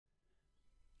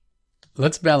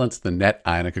Let's balance the net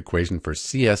ionic equation for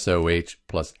CsOH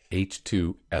plus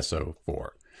H2SO4.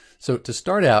 So to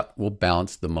start out, we'll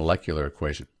balance the molecular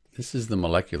equation. This is the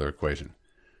molecular equation.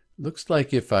 Looks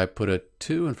like if I put a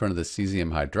 2 in front of the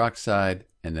cesium hydroxide,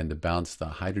 and then to balance the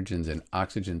hydrogens and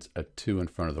oxygens, a 2 in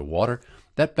front of the water,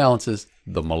 that balances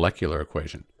the molecular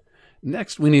equation.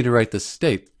 Next, we need to write the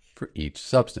state for each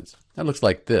substance. That looks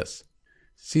like this.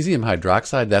 Cesium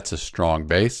hydroxide, that's a strong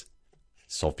base.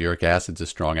 Sulfuric acid's a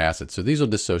strong acid, so these will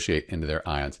dissociate into their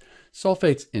ions.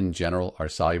 Sulfates in general are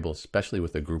soluble, especially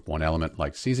with a group 1 element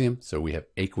like cesium, so we have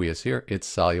aqueous here, it's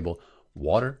soluble.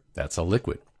 Water, that's a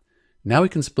liquid. Now we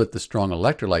can split the strong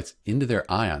electrolytes into their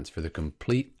ions for the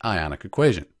complete ionic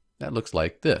equation. That looks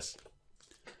like this.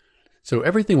 So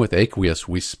everything with aqueous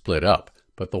we split up,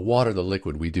 but the water, the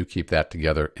liquid, we do keep that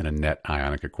together in a net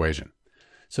ionic equation.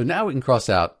 So now we can cross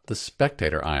out the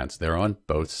spectator ions. They're on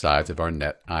both sides of our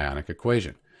net ionic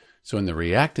equation. So in the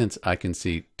reactants, I can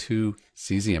see 2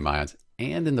 cesium ions,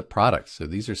 and in the products, so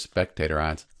these are spectator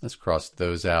ions. Let's cross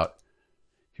those out.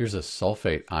 Here's a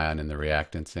sulfate ion in the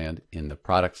reactants, and in the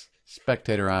products,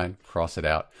 spectator ion, cross it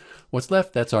out. What's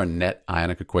left, that's our net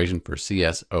ionic equation for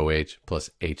CsOH plus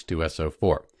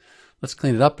H2SO4. Let's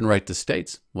clean it up and write the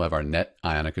states. We'll have our net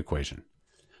ionic equation.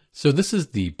 So this is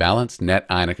the balanced net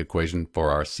ionic equation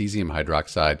for our cesium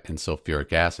hydroxide and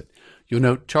sulfuric acid. You'll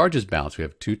note charge is balanced. We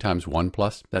have 2 times 1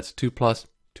 plus, that's 2 plus,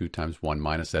 2 times 1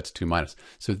 minus, that's 2 minus.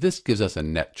 So this gives us a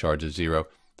net charge of 0.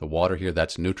 The water here,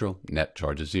 that's neutral, net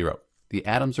charge of 0. The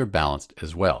atoms are balanced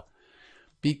as well.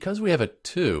 Because we have a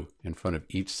 2 in front of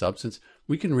each substance,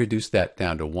 we can reduce that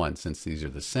down to 1 since these are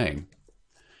the same.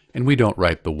 And we don't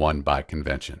write the 1 by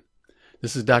convention.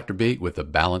 This is Dr. B with the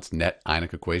balanced net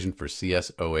ionic equation for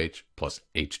CsOH plus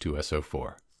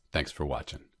H2SO4. Thanks for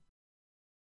watching.